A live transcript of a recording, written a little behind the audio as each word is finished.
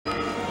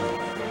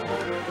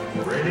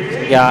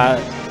We got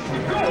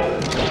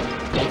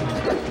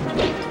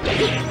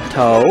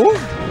Toe.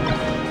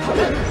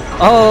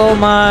 Oh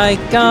my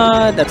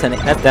God, that's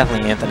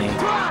definitely Anthony.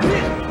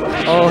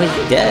 Oh,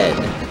 he's dead.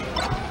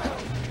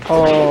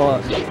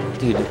 Oh,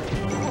 dude,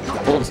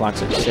 Golden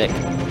Slox are sick.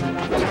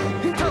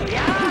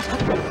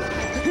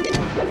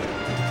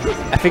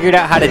 I figured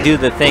out how to do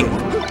the thing.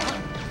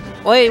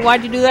 Wait,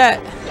 why'd you do that?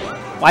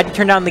 Why'd you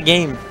turn down the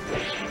game?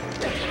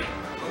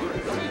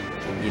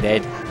 You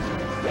dead.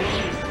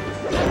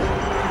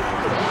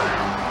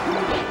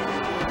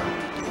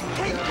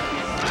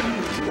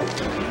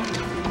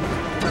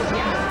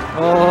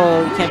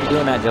 Oh, you can't be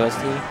doing that,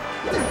 JoeST.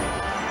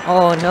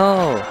 Oh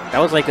no, that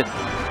was like a.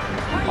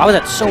 Why was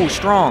that so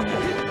strong?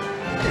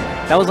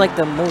 That was like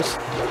the most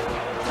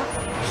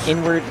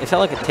inward. It felt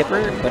like a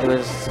tipper, but it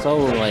was so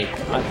like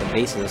at the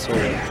base of the sword.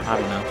 I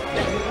don't know.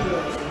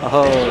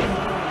 Oh,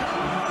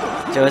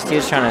 JoeST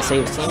was trying to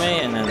save his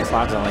teammate, and then the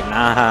Slox are like,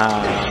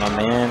 nah, my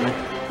man.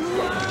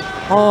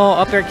 Oh,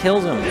 up there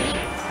kills him.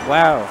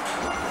 Wow.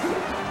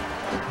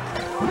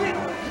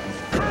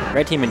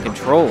 Red team in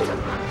control.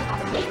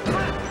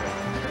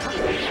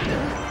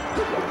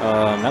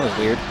 That was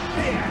weird.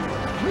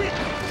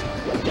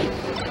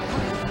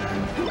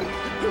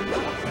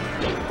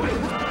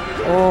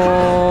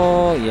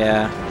 Oh,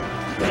 yeah.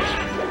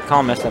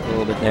 Colin messed up a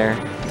little bit there.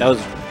 That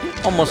was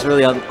almost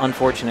really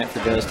unfortunate for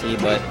JoeST,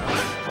 but...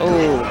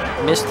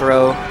 Oh, missed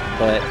throw,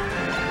 but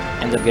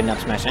ends up getting up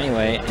smash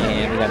anyway,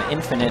 and we got an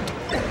infinite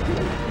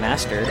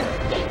master.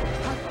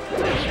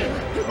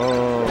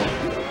 Oh.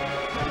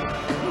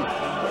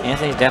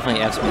 Anthony's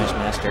definitely F smash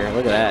master.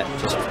 Look at that.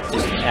 Just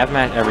F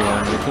smash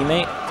everyone. Your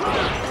teammate,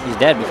 he's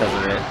dead because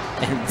of it,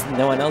 and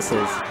no one else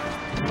is.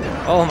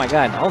 Oh my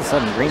God! All of a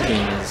sudden, green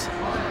team is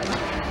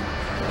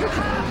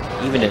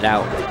evened it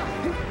out.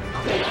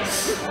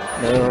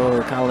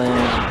 No, Colin.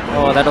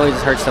 Oh, that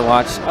always hurts to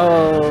watch.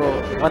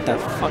 Oh, what the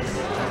fuck?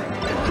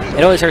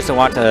 It always hurts to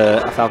watch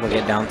a Falco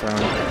get down thrown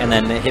and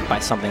then hit by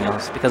something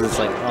else because it's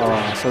like,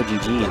 oh, so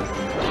GG.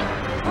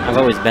 I've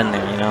always been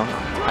there, you know.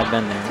 I've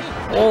been there.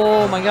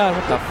 Oh my God,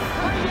 what the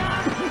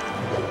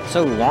f—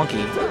 so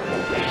wonky.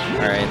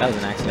 Alright, that was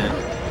an accident.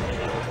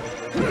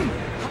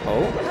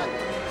 Oh.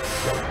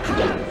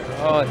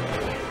 Oh.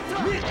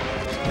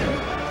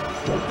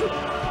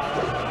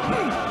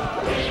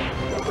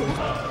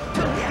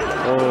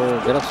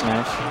 Oh, good up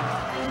smash.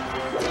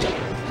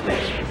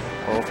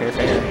 Oh, fair.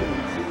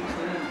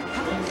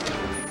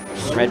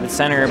 Red with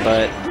center,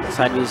 but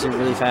side B's are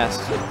really fast.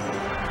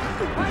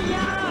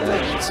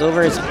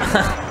 Silver is...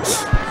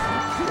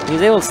 He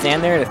was able to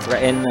stand there to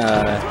threaten,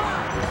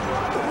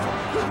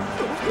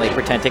 like,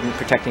 protecting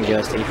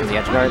JoeST from the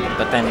edge guard,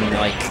 but then,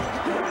 like...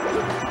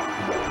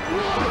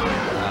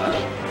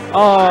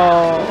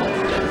 oh!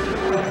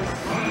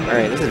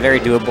 Alright, this is very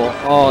doable.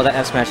 Oh, that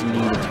F smash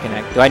needed to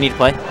connect. Do I need to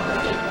play?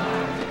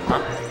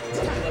 Huh?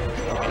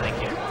 Okay, thank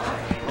you.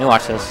 Let me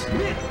watch this.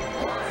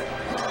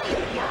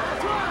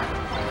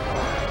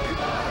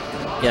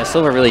 Yeah,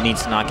 Silver really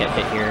needs to not get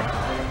hit here.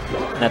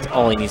 And that's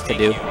all he needs to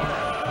do.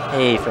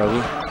 Hey,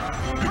 Froby.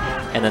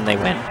 And then they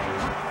win.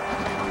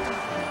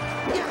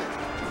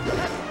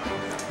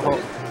 Oh.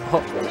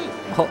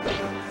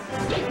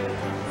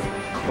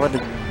 What a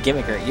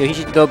gimmicker. Yo, he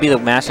should go be the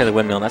master of the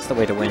windmill. That's the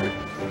way to win.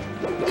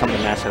 Become the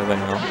master of the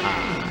windmill.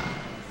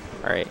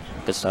 Alright,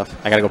 good stuff.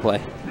 I gotta go play.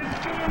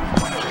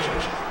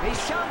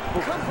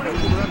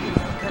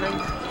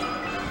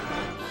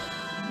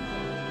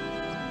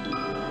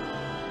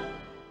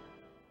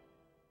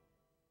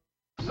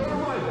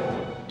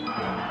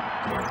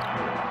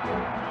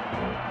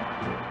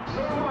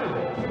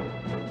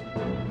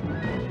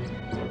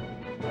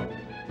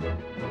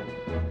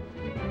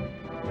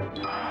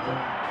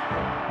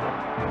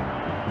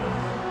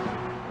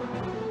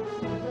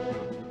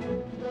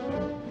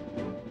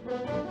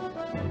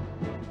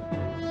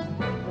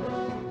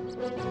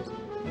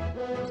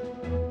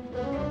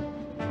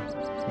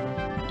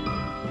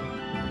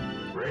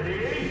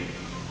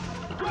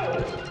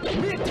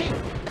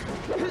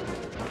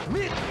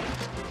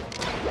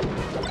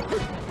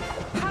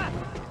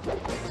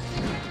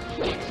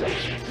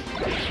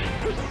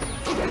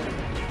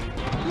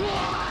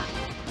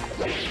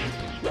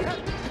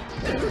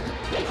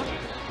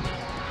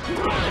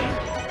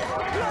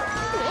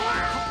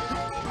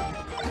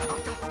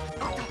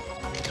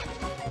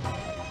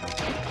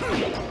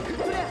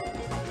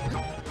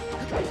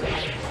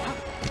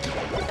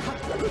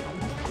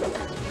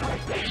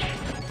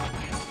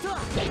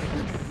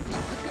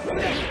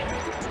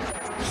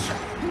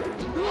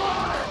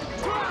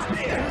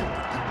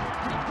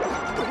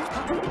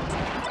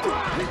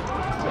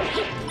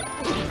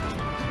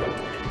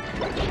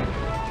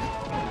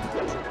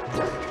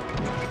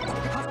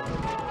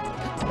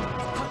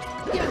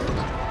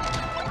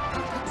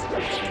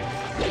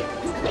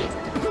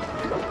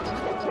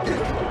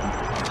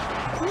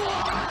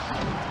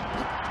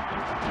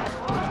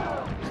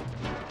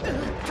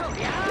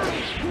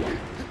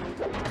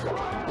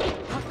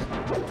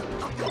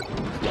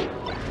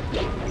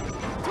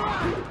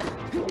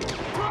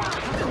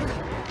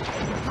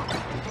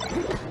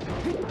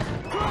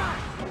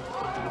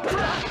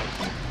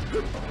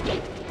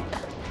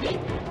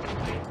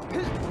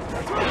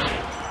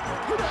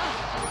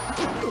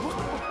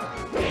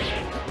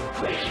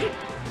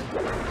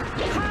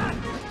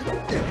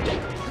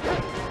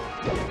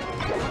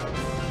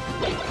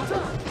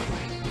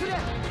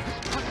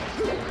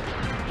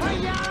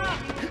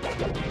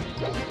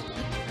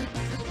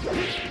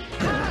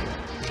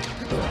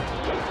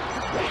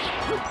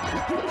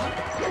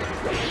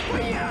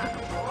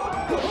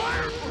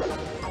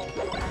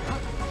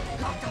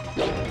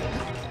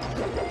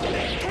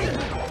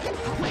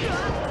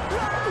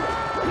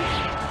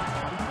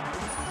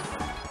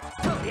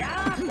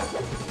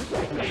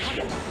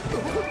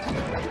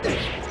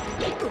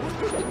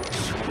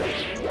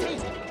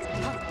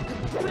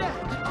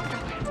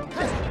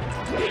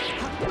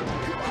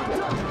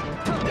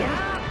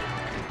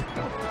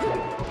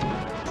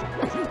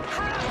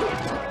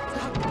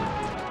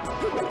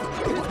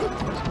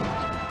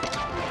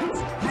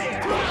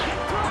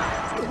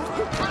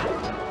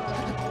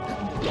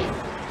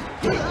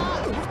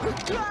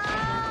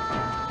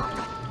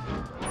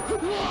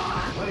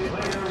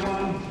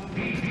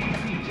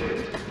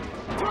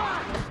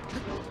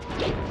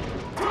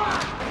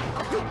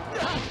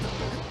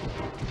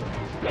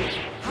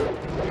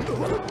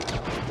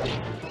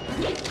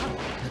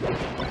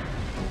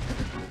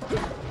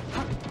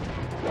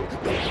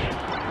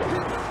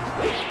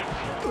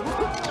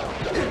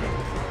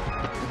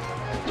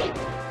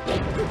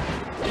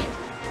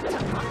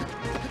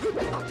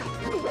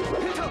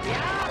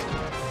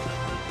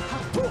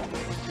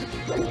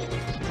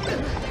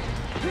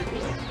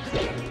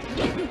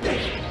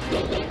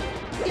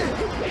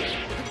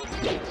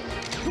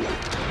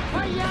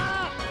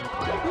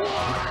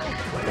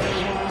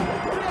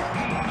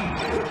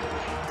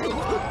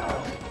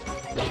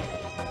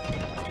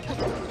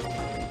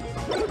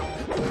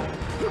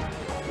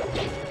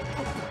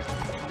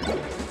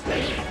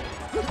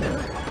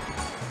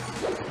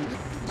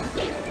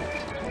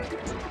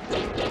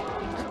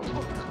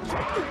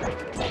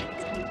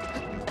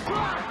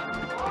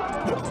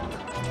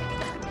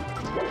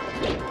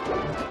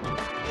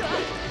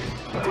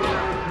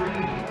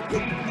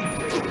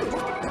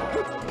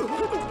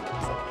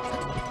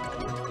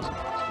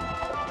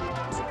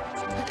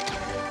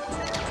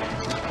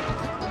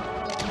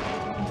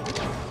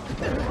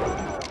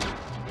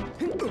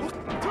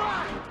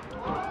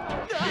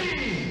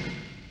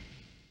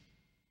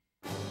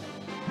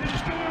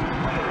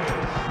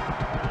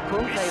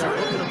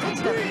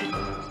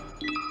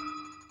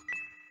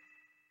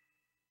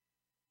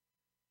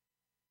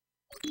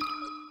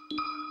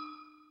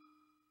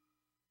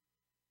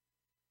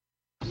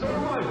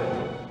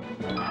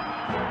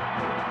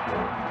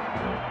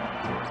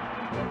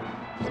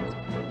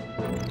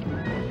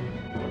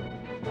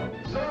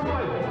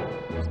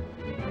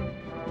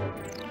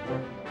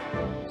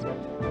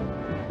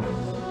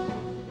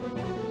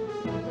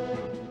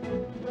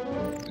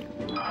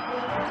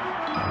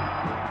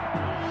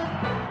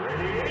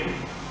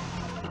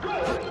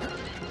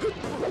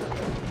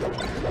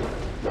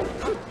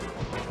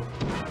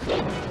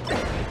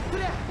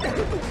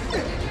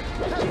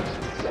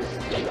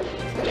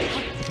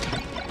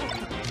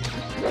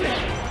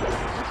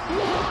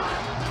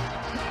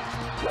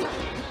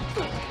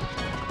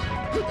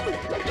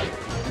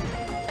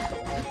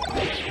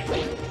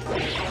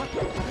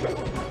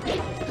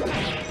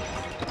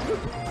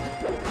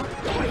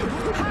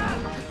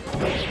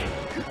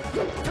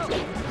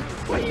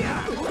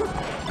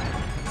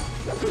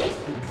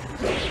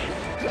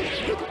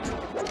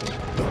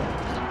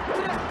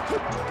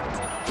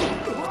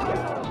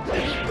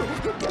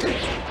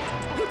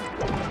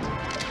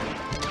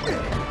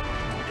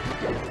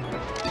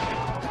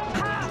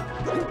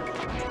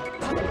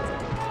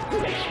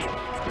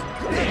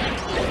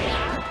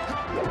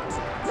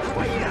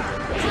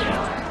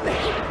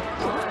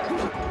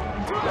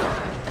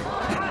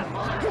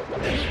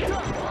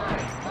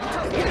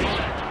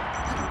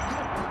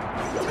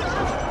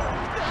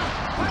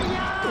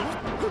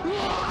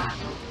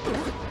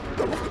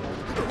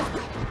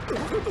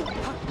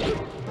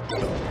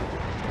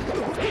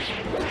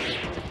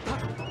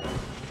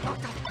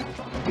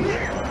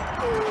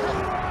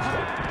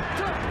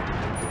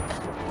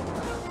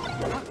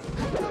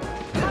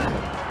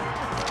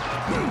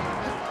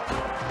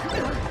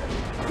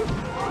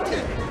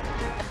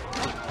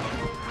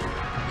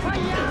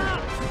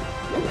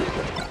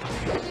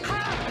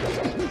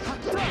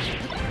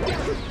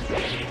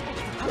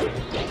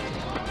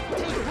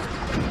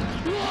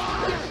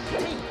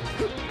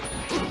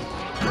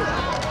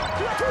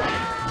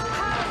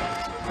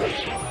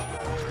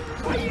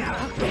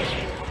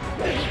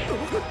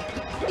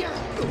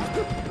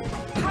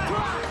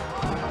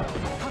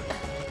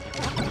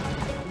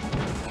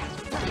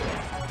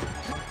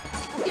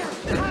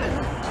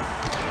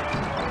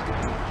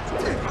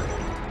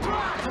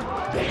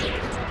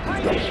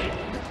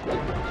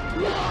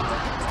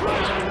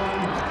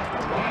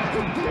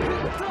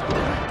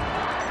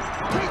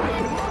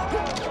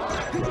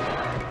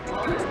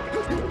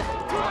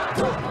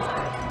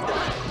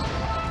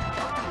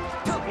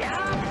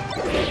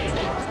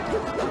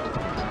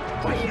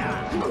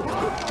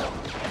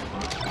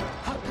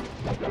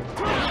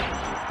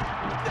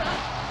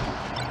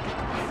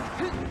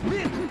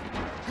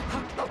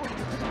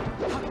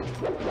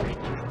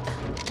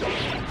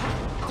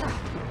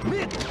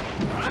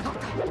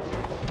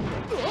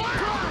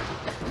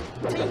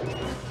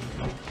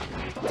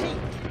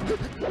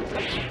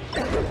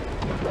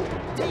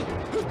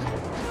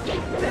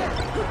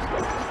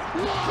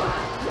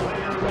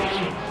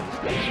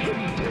 今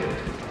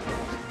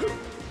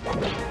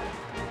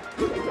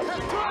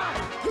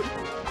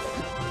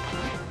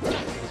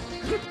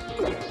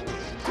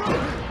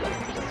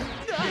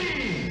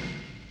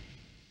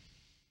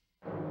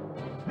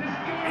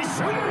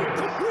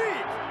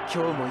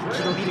日も生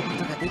き延びる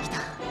ことができた。